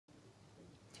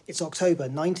It's October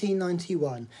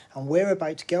 1991 and we're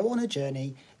about to go on a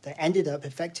journey that ended up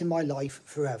affecting my life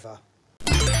forever.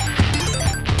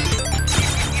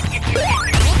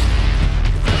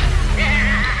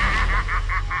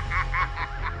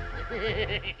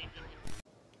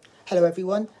 Hello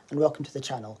everyone and welcome to the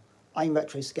channel. I'm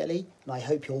Retro Skelly and I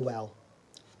hope you're well.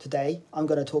 Today I'm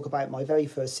going to talk about my very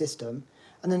first system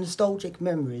and the nostalgic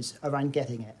memories around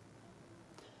getting it.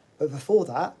 But before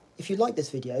that, if you like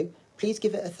this video, please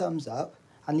give it a thumbs up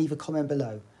and leave a comment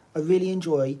below. I really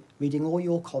enjoy reading all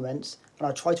your comments and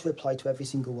I try to reply to every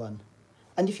single one.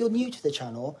 And if you're new to the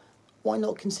channel, why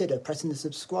not consider pressing the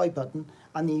subscribe button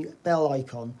and the bell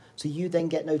icon so you then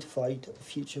get notified of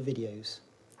future videos.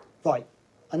 Right,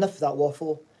 enough of that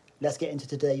waffle, let's get into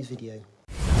today's video.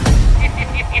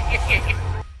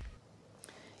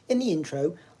 In the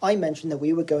intro, I mentioned that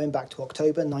we were going back to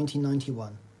October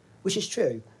 1991, which is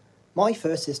true. My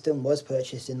first system was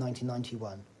purchased in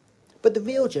 1991, but the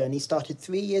real journey started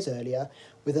 3 years earlier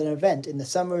with an event in the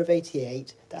summer of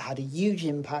 '88 that had a huge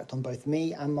impact on both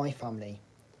me and my family.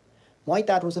 My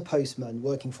dad was a postman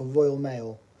working for Royal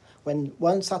Mail when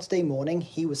one Saturday morning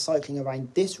he was cycling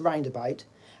around this roundabout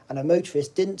and a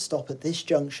motorist didn't stop at this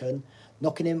junction,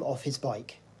 knocking him off his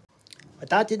bike. My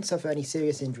dad didn't suffer any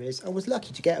serious injuries and was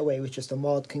lucky to get away with just a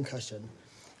mild concussion.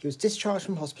 He was discharged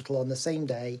from hospital on the same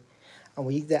day, and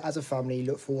we, as a family,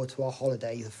 looked forward to our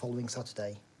holiday the following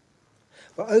Saturday.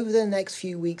 But over the next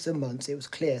few weeks and months, it was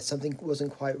clear something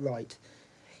wasn't quite right.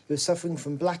 He was suffering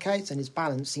from blackouts and his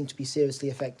balance seemed to be seriously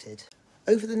affected.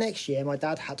 Over the next year, my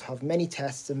dad had to have many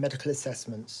tests and medical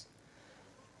assessments.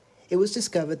 It was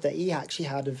discovered that he actually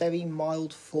had a very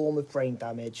mild form of brain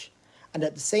damage, and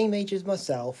at the same age as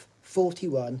myself,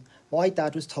 41, my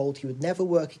dad was told he would never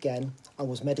work again and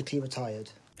was medically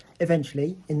retired.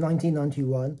 Eventually, in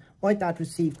 1991, my dad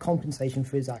received compensation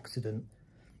for his accident.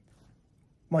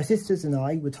 My sisters and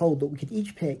I were told that we could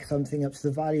each pick something up to the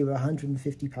value of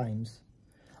 £150.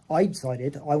 I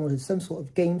decided I wanted some sort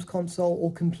of games console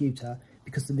or computer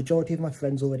because the majority of my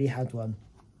friends already had one.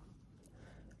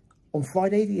 On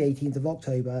Friday the 18th of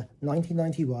October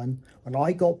 1991, when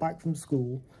I got back from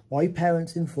school, my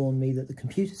parents informed me that the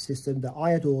computer system that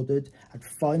I had ordered had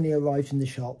finally arrived in the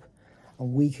shop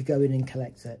and we could go in and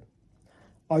collect it.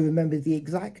 I remember the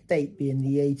exact date being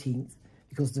the 18th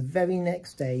because the very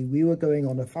next day we were going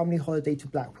on a family holiday to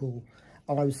Blackpool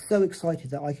and I was so excited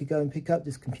that I could go and pick up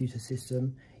this computer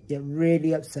system, yet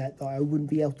really upset that I wouldn't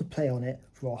be able to play on it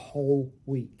for a whole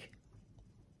week.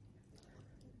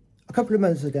 A couple of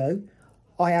months ago,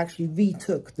 I actually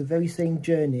retook the very same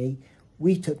journey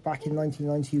we took back in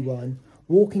 1991,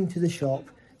 walking to the shop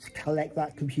to collect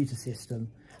that computer system,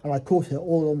 and I caught it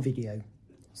all on video.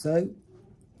 So,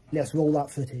 let's roll that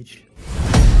footage.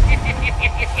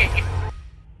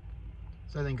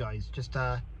 So then guys, just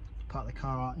parked the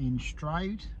car in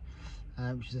Stroud,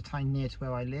 which is a town near to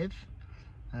where I live.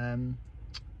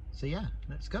 So yeah,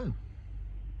 let's go.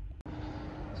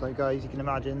 So guys, you can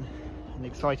imagine an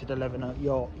excited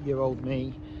 11-year-old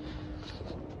me,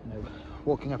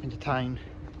 walking up into town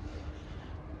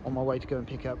on my way to go and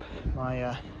pick up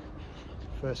my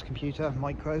first computer,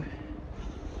 Micro.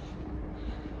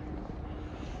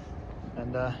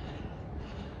 And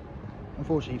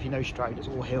unfortunately, if you know Stroud, it's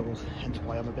all hills, hence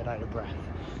why I'm a bit out of breath.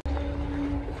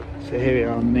 So here we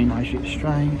are on the main high street of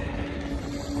Stroud.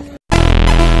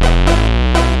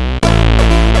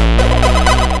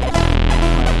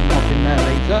 Pop in there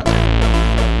later.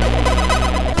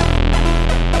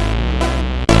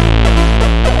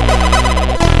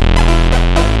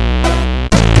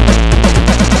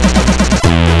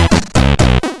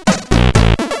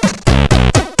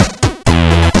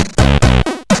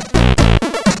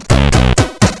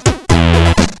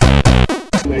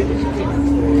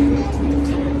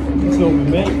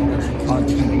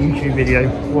 YouTube video.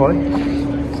 Why?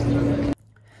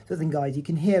 So then guys, you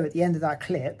can hear at the end of that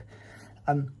clip,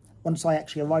 once I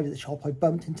actually arrived at the shop, I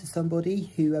bumped into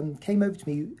somebody who came over to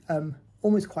me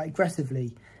almost quite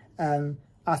aggressively,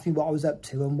 asked me what I was up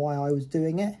to and why I was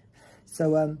doing it.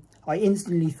 So I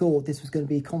instantly thought this was going to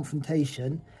be a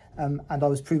confrontation, and I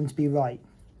was proven to be right.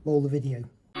 Roll the video.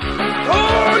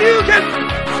 Oh, you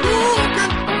can!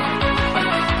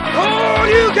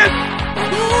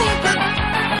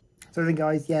 So then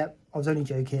guys, yeah, I was only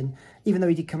joking. Even though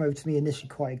he did come over to me initially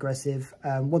quite aggressive,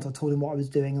 once I told him what I was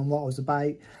doing and what I was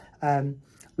about,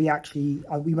 we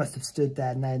must have stood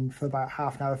there and then for about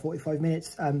half an hour, 45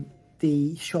 minutes.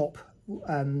 The shop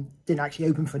didn't actually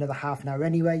open for another half an hour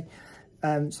anyway.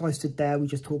 So I stood there, we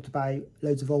just talked about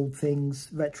loads of old things,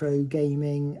 retro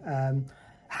gaming,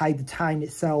 how the town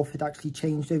itself had actually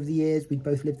changed over the years. We'd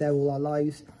both lived there all our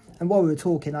lives. And while we were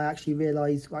talking, I actually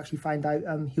found out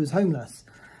he was homeless.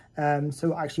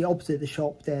 So actually opposite the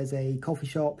shop, there's a coffee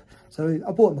shop. So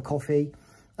I bought him a coffee,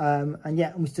 and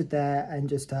yeah, and we stood there and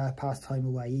just passed time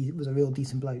away. He was a real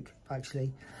decent bloke,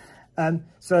 actually.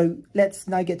 So let's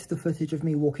now get to the footage of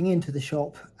me walking into the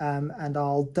shop, and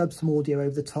I'll dub some audio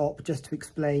over the top just to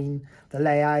explain the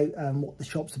layout, what the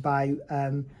shop's about,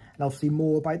 and obviously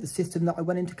more about the system that I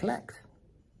went in to collect.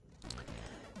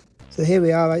 So here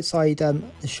we are outside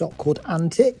the shop called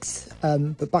Antics,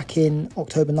 but back in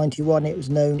October 91 it was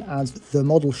known as The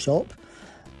Model Shop,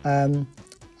 and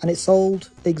it sold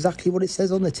exactly what it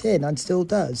says on the tin and still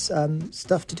does.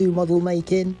 Stuff to do model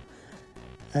making,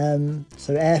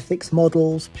 so Airfix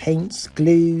models, paints,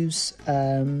 glues,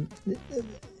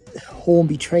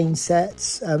 Hornby train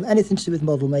sets, anything to do with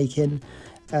model making,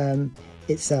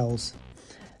 it sells.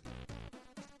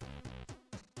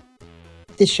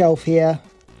 This shelf here,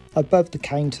 above the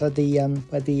counter,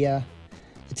 where the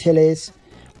till is,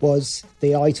 was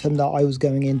the item that I was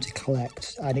going in to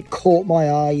collect, and it caught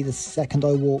my eye the second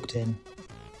I walked in.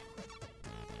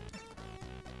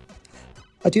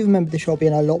 I do remember the shop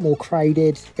being a lot more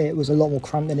crowded. It was a lot more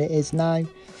cramped than it is now,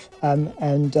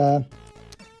 and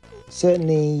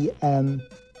certainly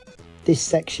this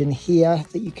section here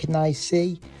that you can now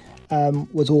see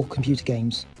was all computer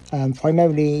games,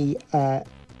 primarily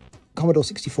Commodore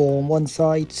 64 on one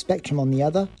side, Spectrum on the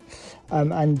other,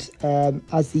 and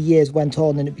as the years went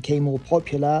on and it became more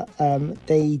popular,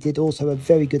 they did also a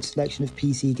very good selection of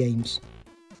PC games.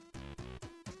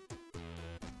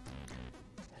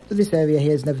 So this area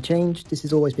here has never changed. This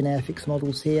has always been Airfix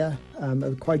models here,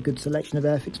 a quite good selection of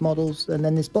Airfix models. And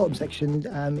then this bottom section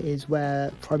is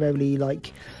where primarily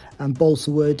like balsa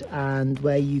wood, and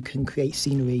where you can create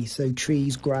scenery, so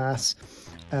trees, grass,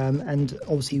 and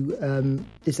obviously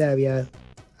this area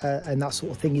and that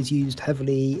sort of thing is used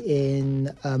heavily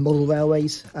in model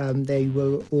railways. They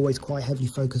were always quite heavily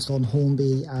focused on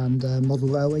Hornby and model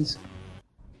railways.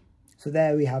 So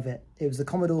there we have it. It was the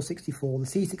Commodore 64, the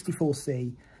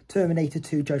C64C, Terminator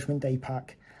 2 Judgment Day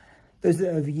pack. Those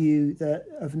of you that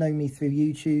have known me through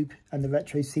YouTube and the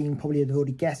retro scene probably have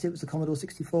already guessed it was the Commodore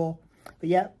 64. But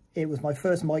yeah, it was my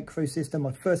first micro system,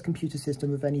 my first computer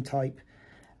system of any type.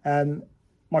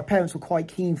 My parents were quite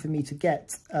keen for me to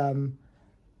get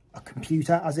a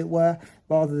computer, as it were,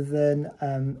 rather than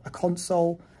a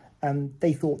console.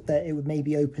 They thought that it would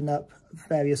maybe open up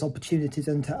various opportunities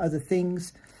into other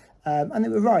things. And they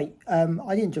were right.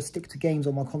 I didn't just stick to games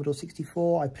on my Commodore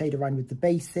 64. I played around with the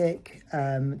BASIC,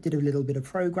 did a little bit of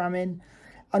programming,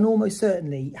 and almost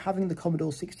certainly having the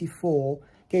Commodore 64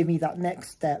 gave me that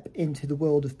next step into the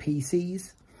world of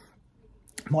PCs.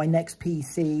 My next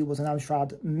PC was an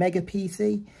Amstrad Mega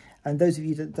PC, and those of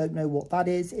you that don't know what that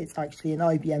is, it's actually an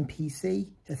IBM PC,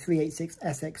 a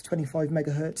 386SX 25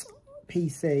 MHz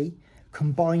PC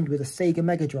combined with a Sega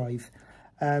Mega Drive.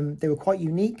 They were quite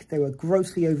unique. They were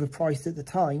grossly overpriced at the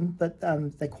time, but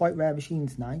they're quite rare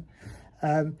machines now.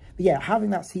 But yeah,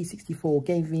 having that C64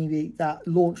 gave me that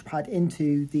launch pad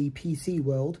into the PC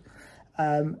world.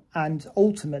 And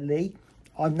ultimately,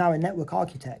 I'm now a network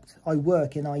architect. I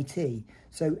work in IT.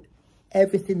 So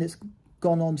everything that's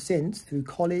gone on since, through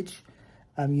college,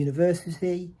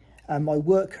 university, and my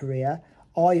work career,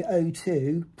 I owe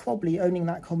to probably owning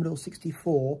that Commodore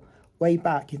 64 way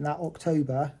back in that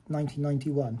October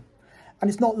 1991. And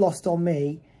it's not lost on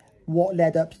me what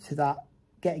led up to that,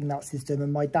 getting that system,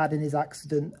 and my dad and his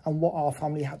accident, and what our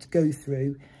family had to go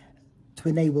through to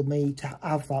enable me to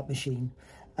have that machine.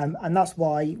 And that's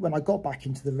why when I got back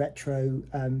into the retro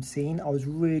scene, I was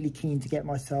really keen to get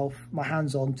my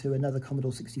hands on to another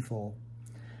Commodore 64.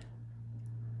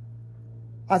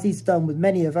 As he's done with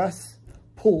many of us,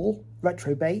 Paul,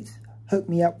 Retrobait, hooked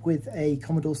me up with a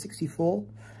Commodore 64.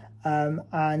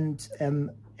 And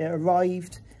it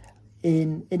arrived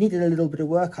in, it needed a little bit of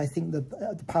work. I think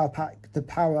the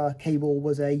power cable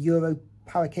was a Euro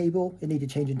power cable. It needed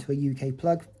change into a UK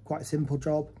plug, quite a simple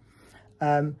job.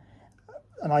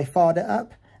 And I fired it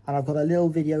up, and I've got a little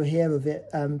video here of it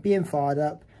being fired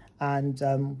up and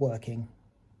working.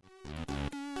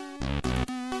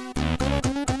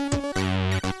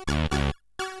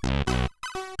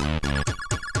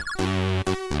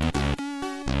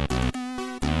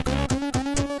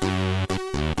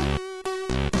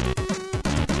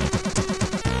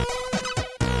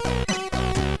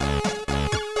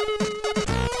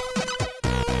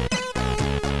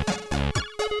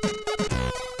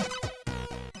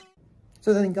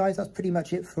 So then guys, that's pretty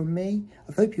much it from me.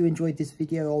 I hope you enjoyed this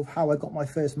video of how I got my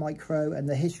first micro and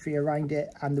the history around it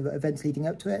and the events leading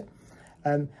up to it.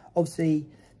 Obviously,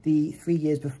 the 3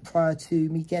 years prior to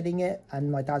me getting it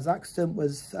and my dad's accident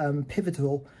was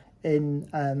pivotal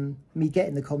in me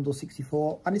getting the Commodore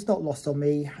 64, and it's not lost on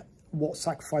me what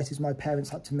sacrifices my parents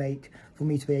had to make for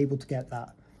me to be able to get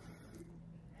that.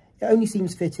 It only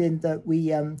seems fitting that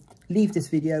we leave this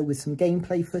video with some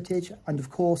gameplay footage, and of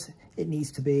course it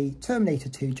needs to be Terminator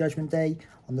 2 Judgment Day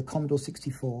on the Commodore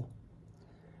 64.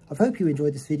 I hope you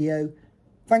enjoyed this video.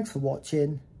 Thanks for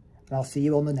watching, and I'll see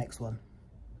you on the next one.